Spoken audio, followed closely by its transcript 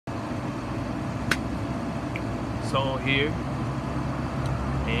Soul here,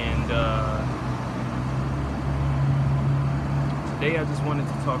 and today I just wanted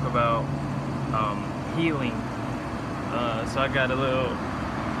to talk about healing. So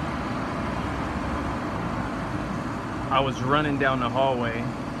I was running down the hallway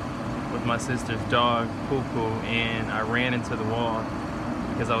with my sister's dog, Poo Poo, and I ran into the wall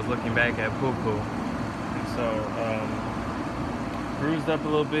because I was looking back at Poo Poo. And so, bruised up a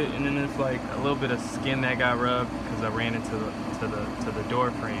little bit, and then there's like a little bit of skin that got rubbed because I ran into the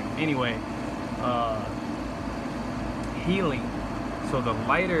door frame. Anyway, healing. So the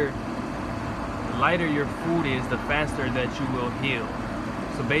lighter your food is, the faster that you will heal.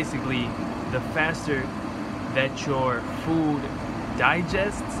 So basically, the faster that your food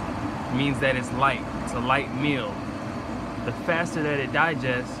digests means that it's light. It's a light meal. The faster that it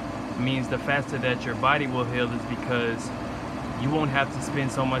digests means the faster that your body will heal, is because you won't have to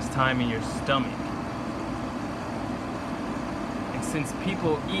spend so much time in your stomach. And since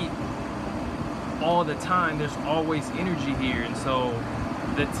people eat all the time, there's always energy here. And so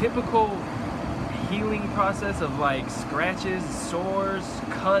the typical healing process of like scratches, sores,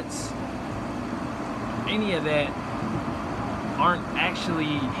 cuts, any of that aren't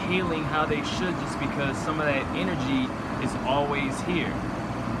actually healing how they should, just because some of that energy is always here.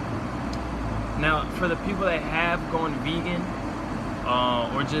 Now, for the people that have gone vegan,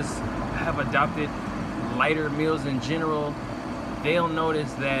 or just have adopted lighter meals in general, they'll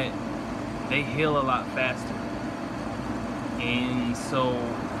notice that they heal a lot faster. And so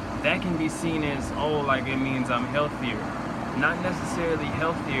that can be seen as, oh, like it means I'm healthier. Not necessarily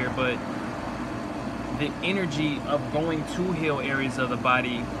healthier, but the energy of going to heal areas of the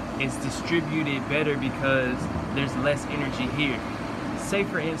body is distributed better because there's less energy here. Say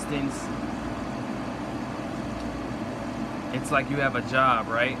for instance, it's like you have a job,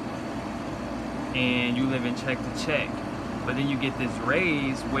 right? And you live in check to check, but then you get this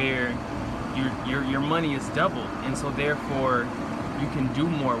raise where your money is doubled, and so therefore you can do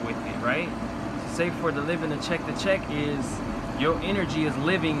more with it, right? So say for the living a check to check is your energy is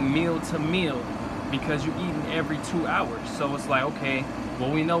living meal to meal because you're eating every 2 hours. So it's like, okay,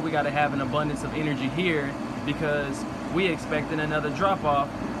 well, we know we got to have an abundance of energy here because we expecting another drop off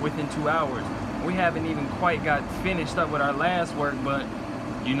within 2 hours. We haven't even quite got finished up with our last work, but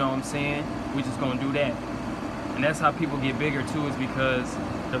you know what I'm saying? We just gonna do that. And that's how people get bigger too, is because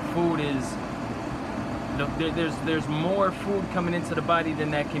the food is, there's more food coming into the body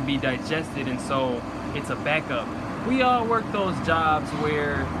than that can be digested, and so it's a backup. We all work those jobs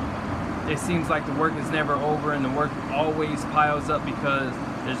where it seems like the work is never over and the work always piles up because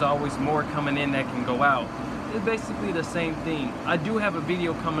there's always more coming in that can go out. It's basically the same thing. I do have a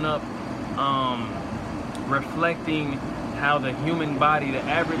video coming up reflecting how the human body, the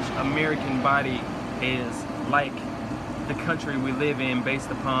average American body, is like the country we live in based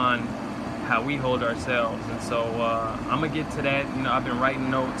upon how we hold ourselves. And so I'm gonna get to that. You know, I've been writing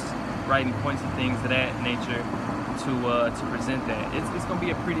notes, writing points and things of that nature to present that. It's gonna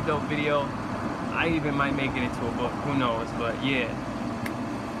be a pretty dope video. I even might make it into a book, who knows, but yeah.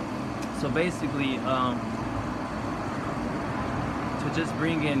 So basically, to just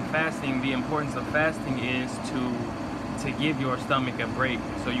bring in fasting, the importance of fasting is to give your stomach a break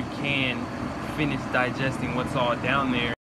so you can finish digesting what's all down there.